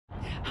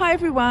Hi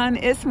everyone,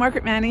 it's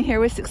Margaret Manning here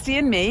with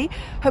 60andMe.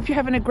 Hope you're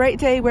having a great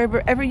day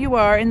wherever you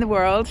are in the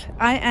world.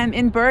 I am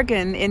in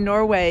Bergen in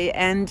Norway,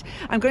 and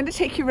I'm going to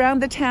take you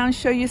around the town,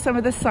 show you some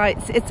of the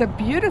sights. It's a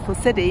beautiful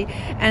city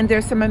and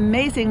there's some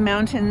amazing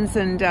mountains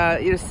and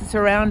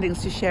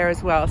surroundings to share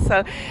as well.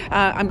 So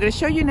I'm going to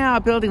show you now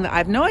a building that I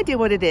have no idea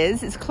what it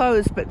is. It's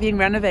closed but being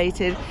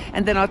renovated,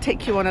 and then I'll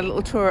take you on a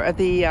little tour of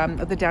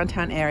the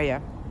downtown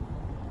area.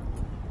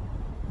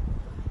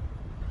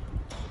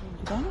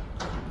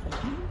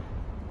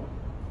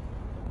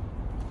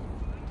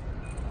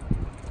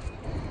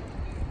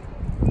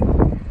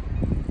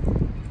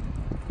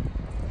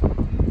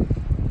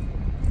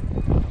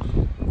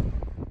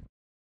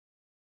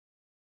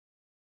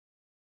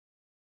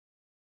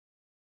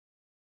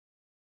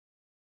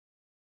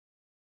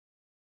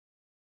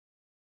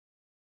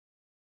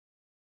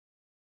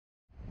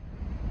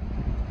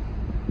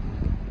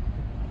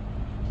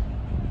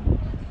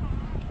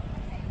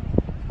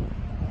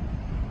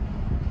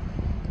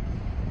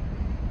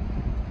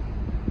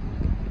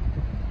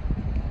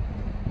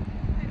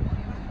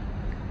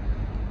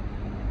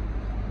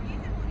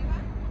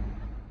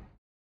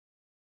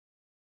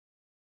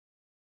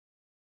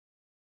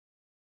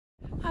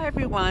 Hi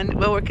everyone.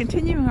 Well, we're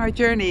continuing our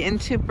journey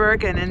into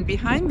Bergen, and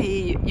behind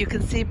me you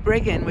can see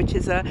Bryggen, which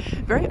is a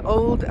very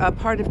old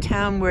part of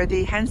town where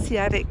the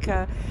Hanseatic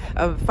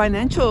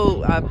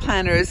financial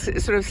planners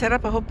sort of set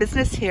up a whole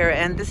business here,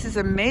 and this is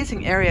an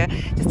amazing area,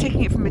 just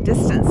taking it from a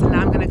distance, and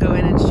now I'm going to go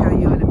in and show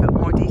you in a bit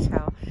more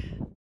detail.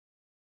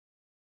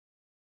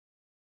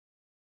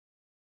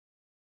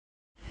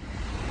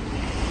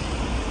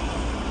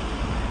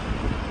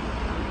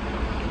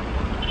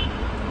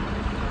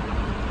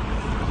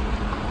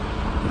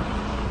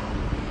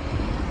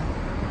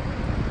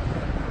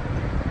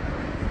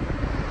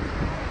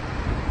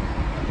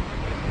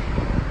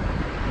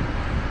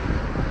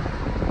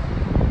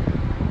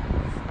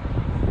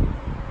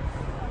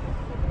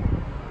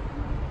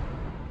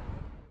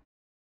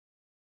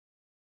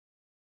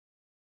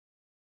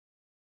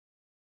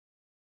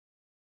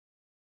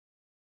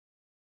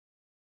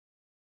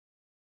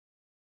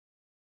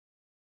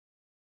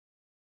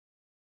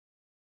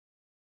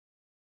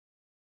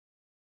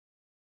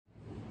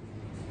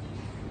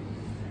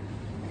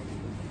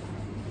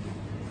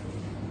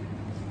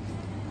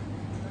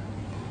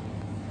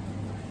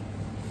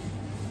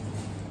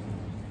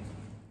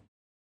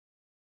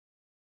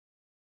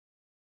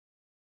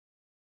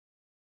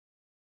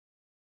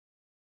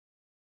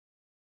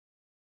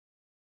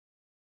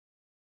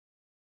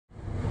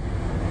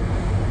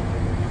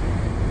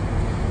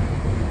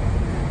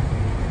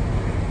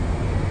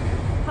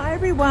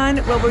 Everyone,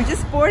 well, we're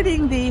just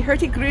boarding the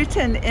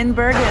Hurtigruten in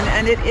Bergen,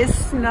 and it is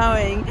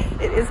snowing.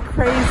 It is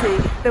crazy.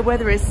 The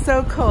weather is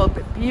so cold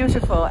but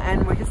beautiful,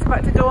 and we're just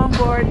about to go on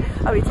board.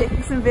 I'll be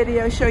taking some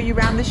video, show you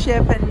around the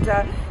ship,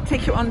 and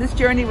take you on this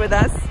journey with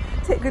us.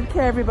 Take good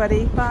care,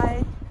 everybody.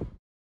 Bye.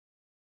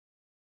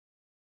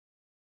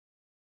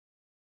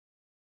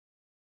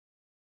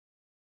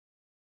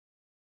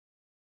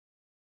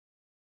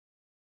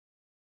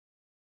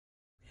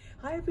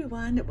 Hi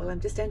everyone, well, I'm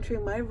just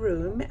entering my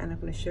room and I'm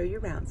going to show you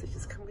around, so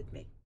just come with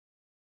me.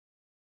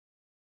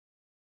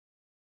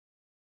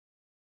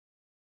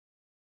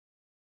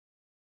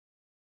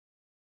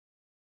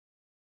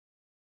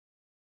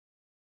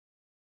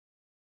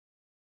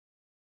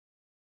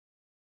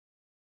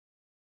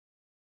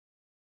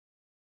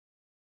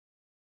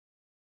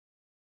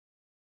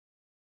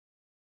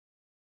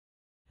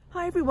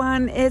 Hi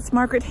everyone, it's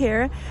Margaret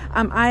here.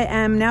 I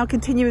am now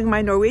continuing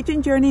my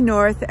Norwegian journey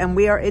north, and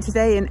we are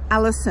today in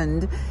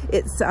Ålesund.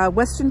 It's a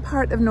western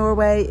part of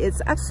Norway.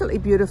 It's absolutely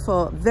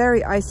beautiful,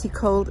 very icy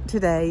cold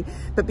today,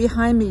 but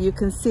behind me you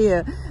can see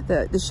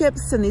the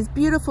ships and these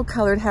beautiful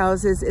colored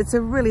houses. It's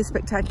a really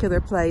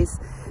spectacular place.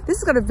 This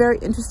has got a very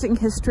interesting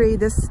history.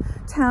 This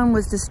town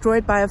was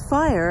destroyed by a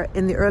fire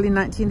in the early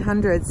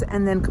 1900s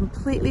and then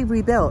completely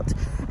rebuilt.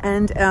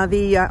 And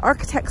the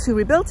architects who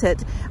rebuilt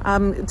it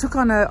took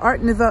on an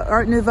Art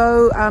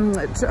Nouveau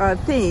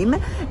theme.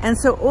 And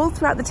so all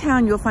throughout the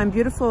town you'll find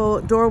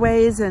beautiful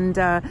doorways and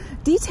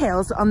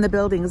details on the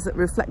buildings that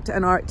reflect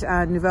an Art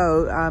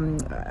Nouveau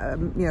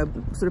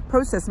sort of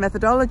process,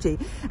 methodology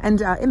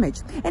and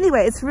image.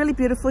 Anyway, it's really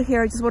beautiful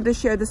here. I just wanted to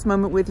share this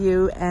moment with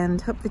you and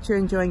hope that you're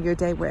enjoying your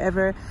day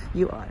wherever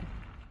you are.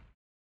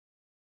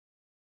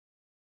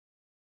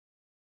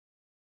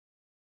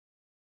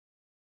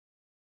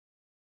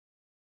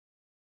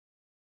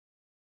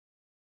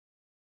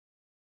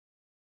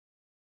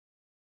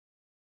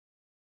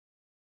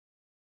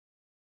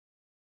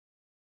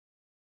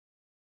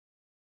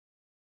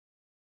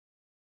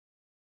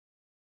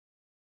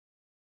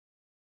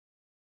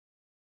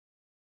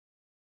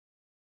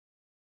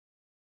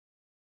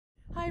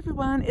 Hi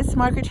everyone, it's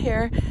Margaret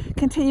here,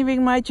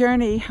 continuing my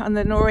journey on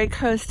the Norway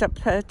coast up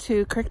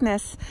to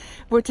Kirkenes,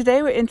 where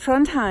today we're in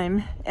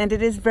Trondheim, and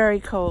it is very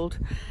cold,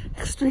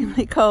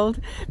 extremely cold,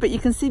 but you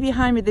can see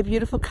behind me the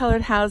beautiful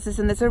colored houses,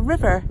 and there's a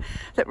river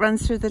that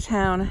runs through the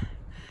town.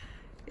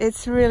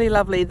 It's really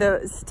lovely.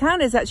 The town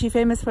is actually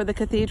famous for the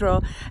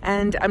cathedral,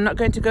 and I'm not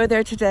going to go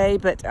there today,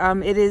 but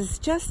it is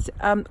just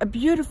a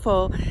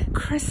beautiful,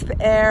 crisp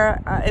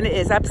air, and it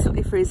is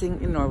absolutely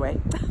freezing in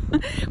Norway.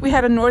 We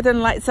had a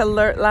northern lights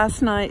alert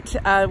last night.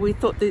 We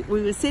thought that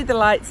we would see the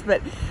lights,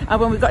 but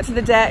when we got to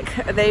the deck,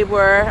 they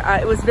were,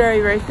 it was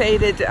very, very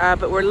faded,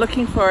 but we're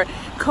looking for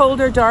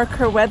colder,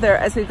 darker weather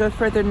as we go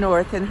further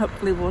north, and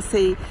hopefully we'll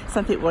see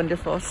something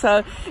wonderful.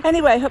 So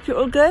anyway, I hope you're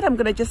all good. I'm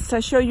going to just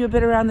show you a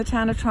bit around the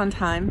town of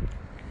Trondheim.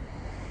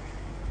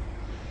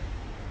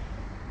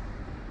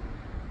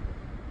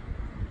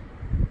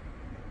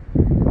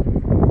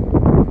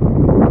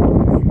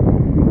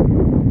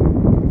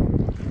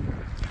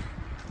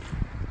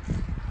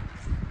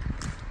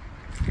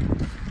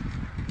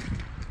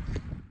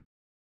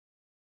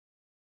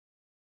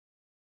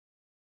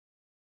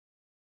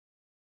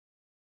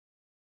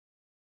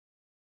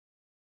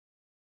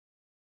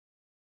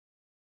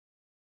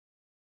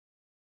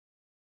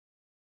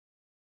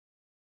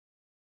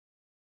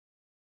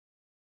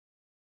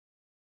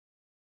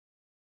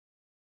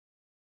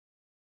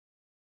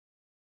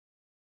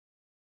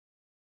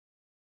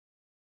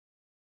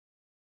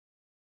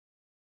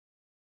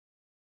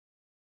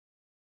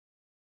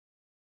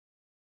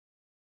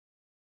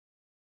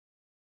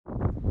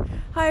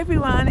 Hi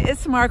everyone,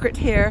 it's Margaret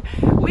here.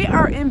 We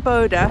are in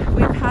Bodø.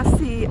 We passed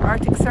the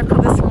Arctic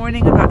Circle this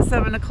morning about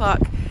 7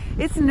 o'clock.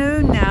 It's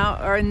noon now,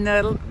 or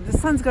the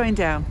sun's going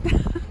down.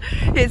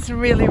 It's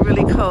really,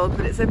 really cold,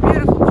 but it's a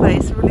beautiful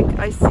place, really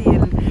icy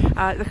and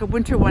like a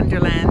winter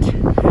wonderland.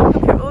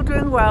 Hope you're all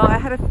doing well. I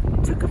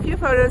took a few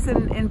photos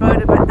in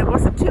Bodø, but there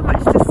wasn't too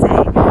much to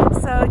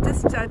see. So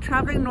just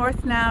traveling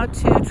north now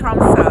to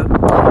Tromsø.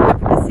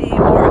 Hoping to see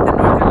more of the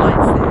northern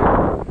lights there.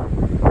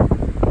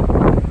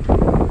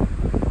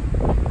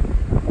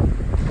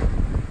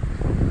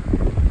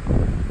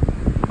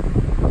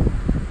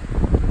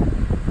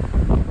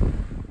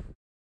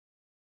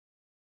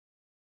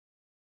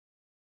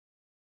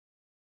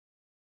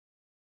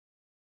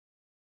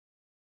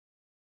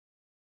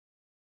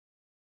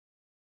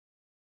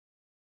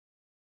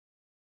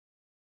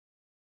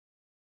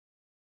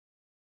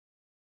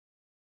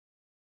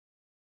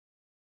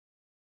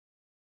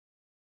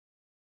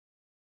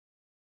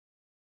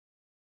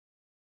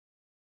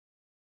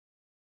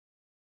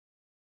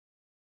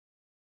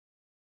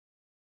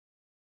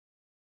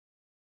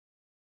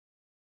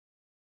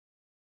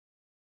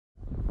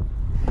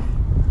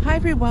 Hi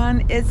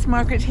everyone, it's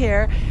Margaret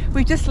here.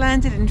 We just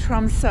landed in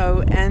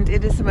Tromsø and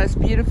it is the most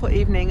beautiful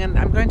evening, and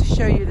I'm going to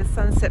show you the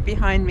sunset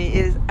behind me.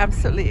 It is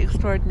absolutely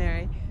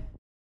extraordinary.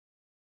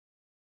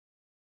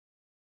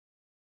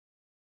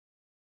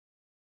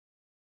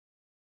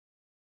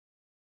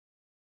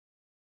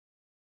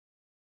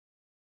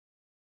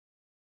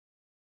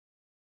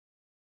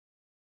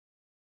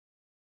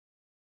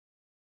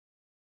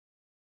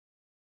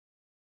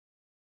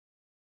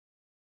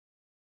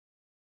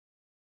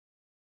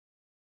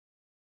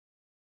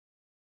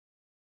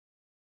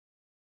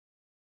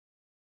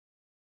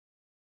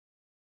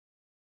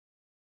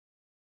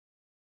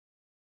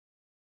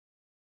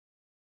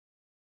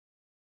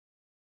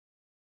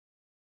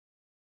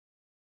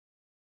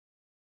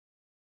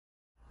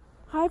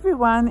 Hi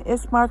everyone,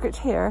 it's Margaret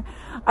here.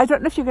 I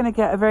don't know if you're going to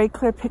get a very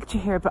clear picture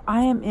here, but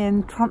I am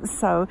in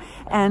Tromsø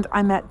and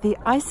I'm at the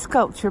ice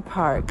sculpture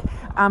park.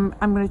 I'm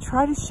going to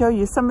try to show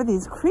you some of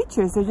these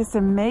creatures. They're just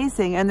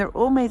amazing, and they're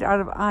all made out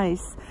of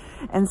ice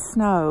and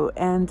snow,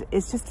 and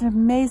it's just an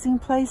amazing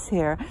place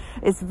here.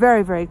 It's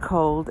very, very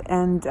cold,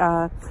 and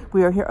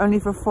we are here only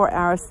for 4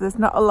 hours, so there's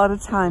not a lot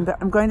of time, but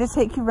I'm going to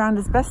take you around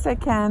as best I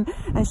can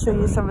and show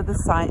you some of the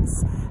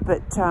sights,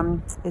 but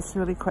it's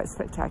really quite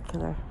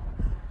spectacular.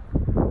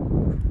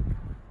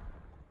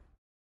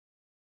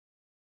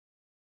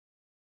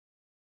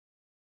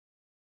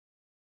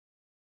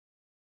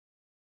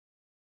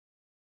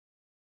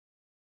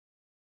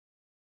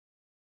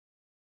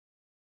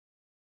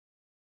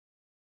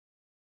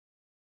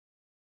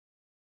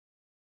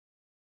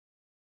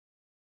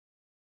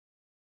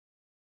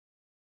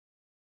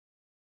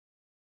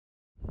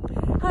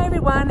 Hi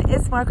everyone,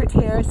 it's Margaret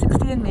here,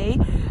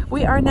 60andMe.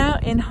 We are now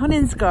in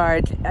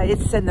Honningsgard.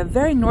 It's in the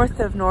very north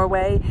of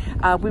Norway.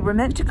 We were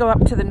meant to go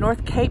up to the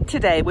North Cape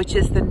today, which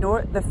is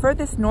the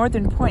furthest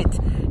northern point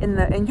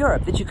in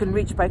Europe that you can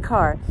reach by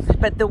car.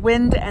 But the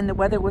wind and the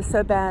weather was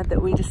so bad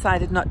that we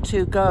decided not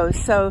to go.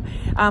 So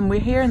we're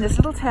here in this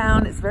little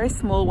town. It's very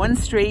small, one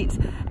street,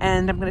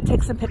 and I'm going to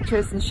take some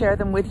pictures and share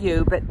them with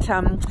you. But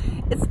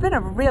it's been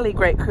a really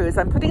great cruise.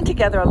 I'm putting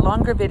together a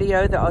longer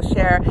video that I'll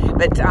share,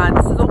 but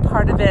this is all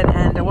part of it,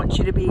 and I want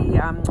you to be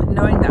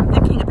knowing that I'm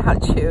thinking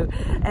about you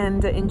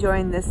and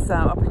enjoying this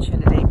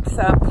opportunity.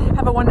 So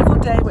have a wonderful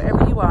day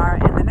wherever you are,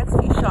 and the next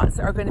few shots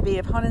are going to be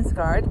of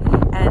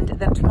Honningsgard, and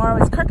then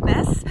tomorrow is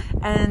Kirkenes,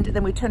 and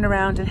then we turn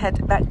around and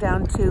head back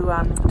down to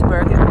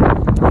Bergen.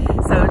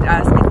 So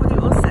speak with you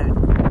all soon.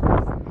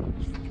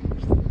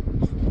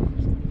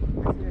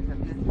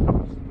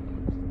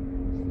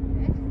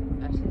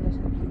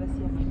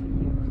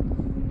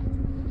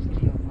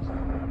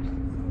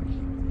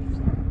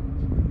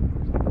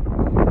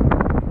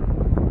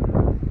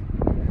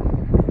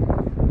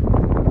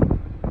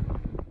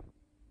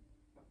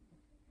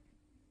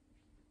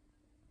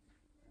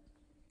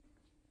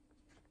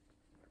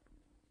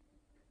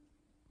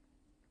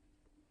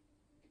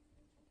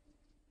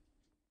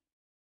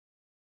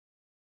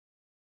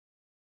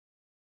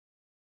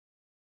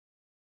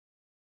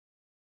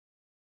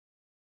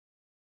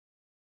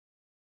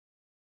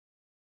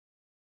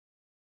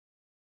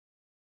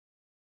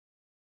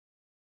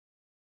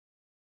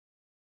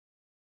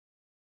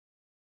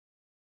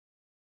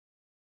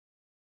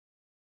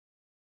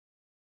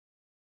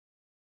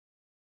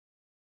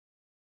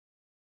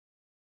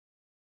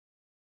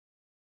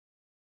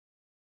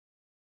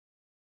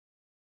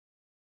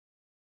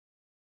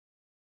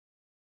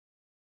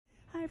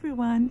 Hi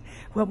everyone.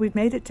 Well, we've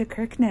made it to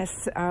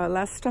Kirkenes, our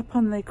last stop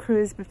on the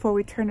cruise before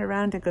we turn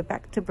around and go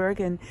back to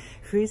Bergen.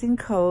 Freezing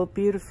cold,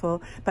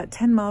 beautiful, about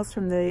 10 miles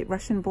from the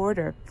Russian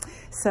border.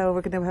 So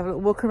we're going to have a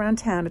little walk around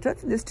town. I don't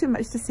think there's too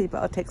much to see,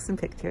 but I'll take some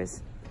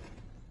pictures.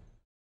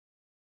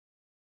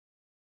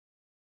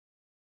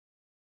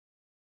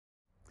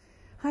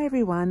 Hi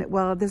everyone.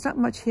 Well, there's not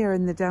much here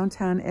in the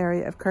downtown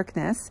area of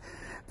Kirkenes,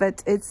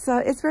 but it's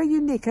very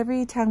unique.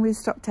 Every town we've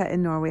stopped at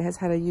in Norway has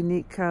had a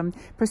unique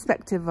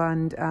perspective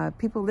on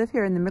people live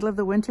here in the middle of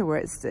the winter where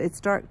it's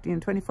dark,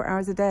 24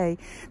 hours a day.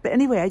 But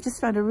anyway, I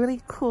just found a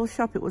really cool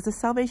shop. It was a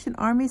Salvation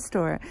Army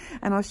store,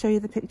 and I'll show you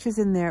the pictures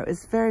in there. It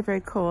was very,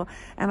 very cool,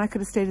 and I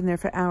could have stayed in there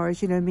for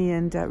hours, me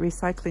and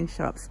recycling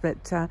shops,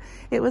 but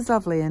it was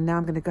lovely. And now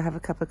I'm going to go have a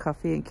cup of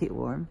coffee and keep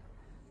warm.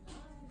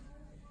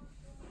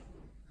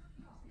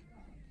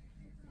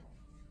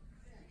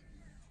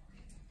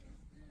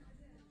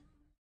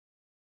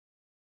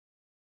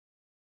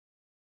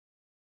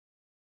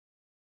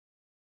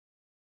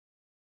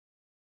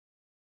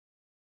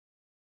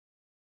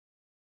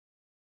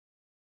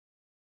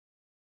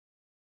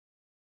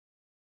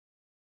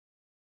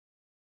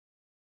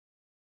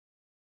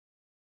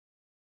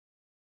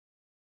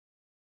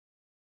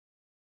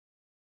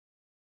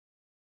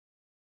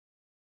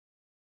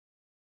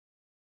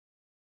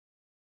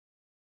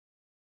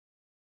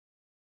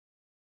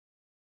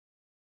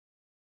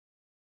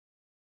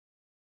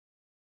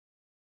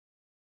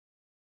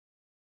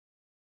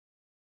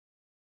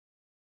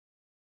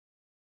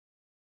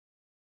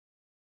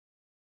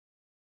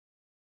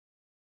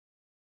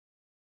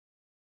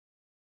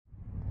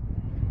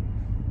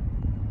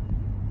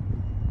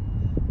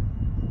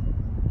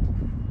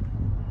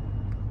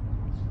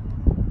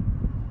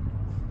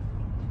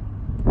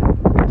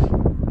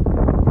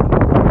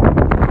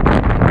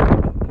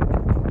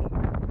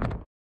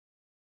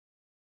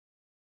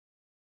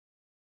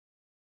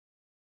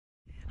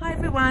 Hi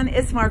everyone,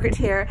 it's Margaret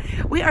here.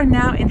 We are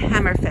now in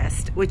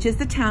Hammerfest, which is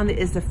the town that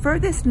is the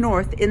furthest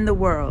north in the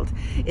world.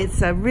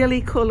 It's a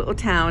really cool little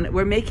town.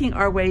 We're making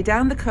our way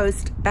down the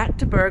coast back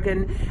to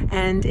Bergen,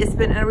 and it's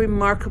been a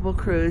remarkable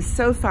cruise.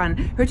 So fun.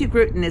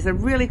 Hurtigruten is a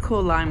really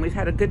cool line. We've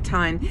had a good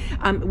time.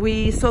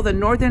 We saw the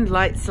Northern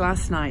Lights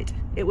last night.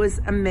 It was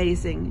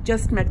amazing,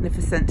 just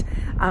magnificent.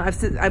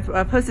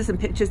 I've posted some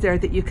pictures there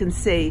that you can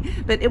see,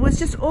 but it was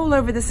just all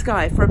over the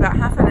sky for about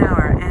half an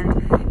hour,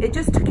 and it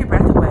just took your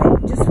breath away.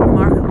 Just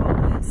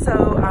remarkable.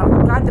 So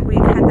I'm glad that we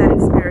had that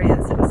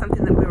experience. It was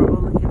something that we were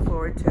all looking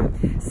forward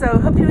to. So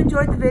hope you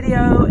enjoyed the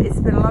video. It's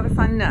been a lot of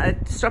fun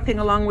stopping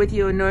along with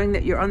you and knowing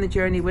that you're on the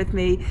journey with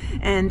me,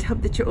 and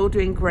hope that you're all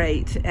doing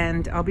great.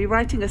 And I'll be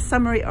writing a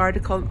summary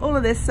article on all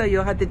of this, so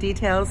you'll have the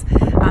details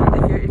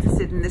if you're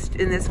interested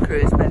in this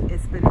cruise. But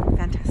it's been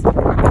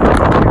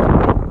fantastic.